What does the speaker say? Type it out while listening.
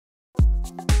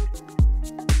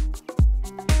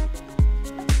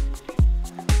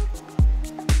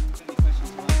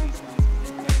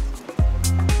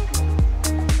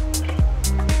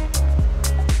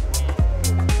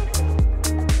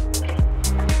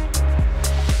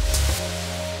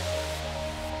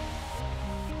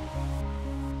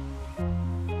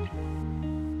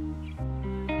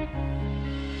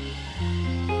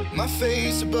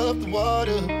face above the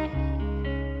water.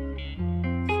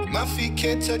 My feet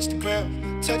can't touch the ground,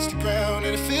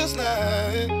 and it feels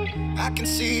like I can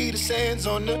see the sands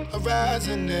on the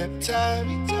horizon every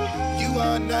time you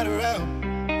are not around.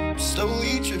 I'm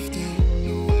slowly drifting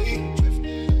away,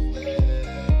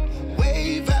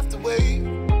 wave after wave,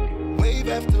 wave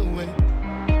after wave.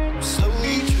 I'm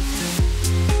slowly drifting,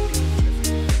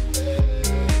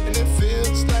 and it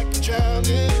feels like I'm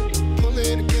drowning,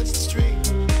 pulling against the stream,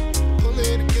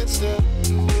 pulling against the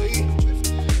wave.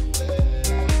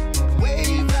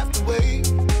 Wave after wave,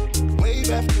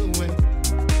 wave after wave.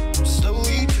 I'm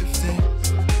slowly drifting.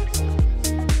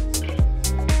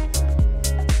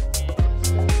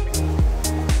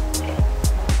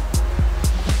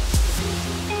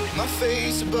 My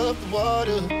face above the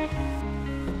water.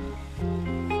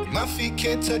 My feet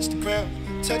can't touch the ground,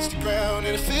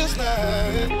 and it feels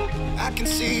like I can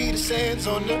see the sands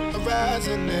on the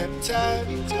horizon every time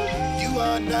you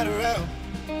are not around.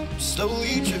 I'm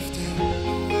slowly drifting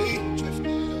away,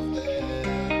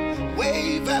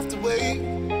 wave after wave,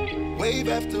 wave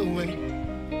after wave.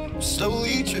 I'm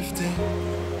slowly drifting,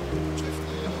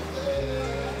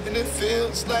 and it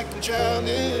feels like I'm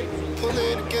drowning,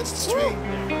 pulling against the stream,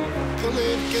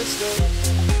 pulling against the.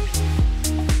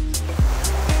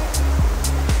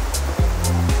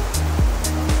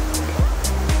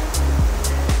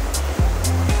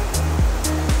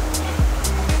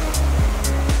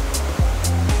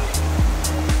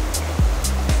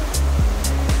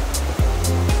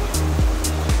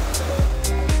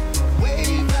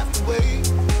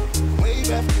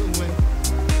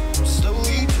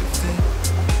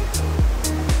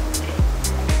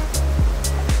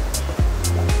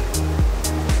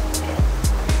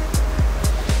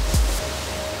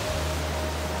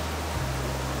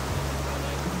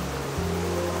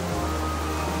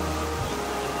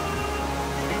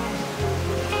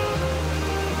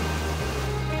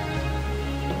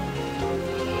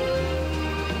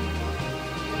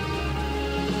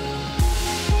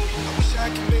 I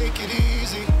can make it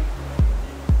easy.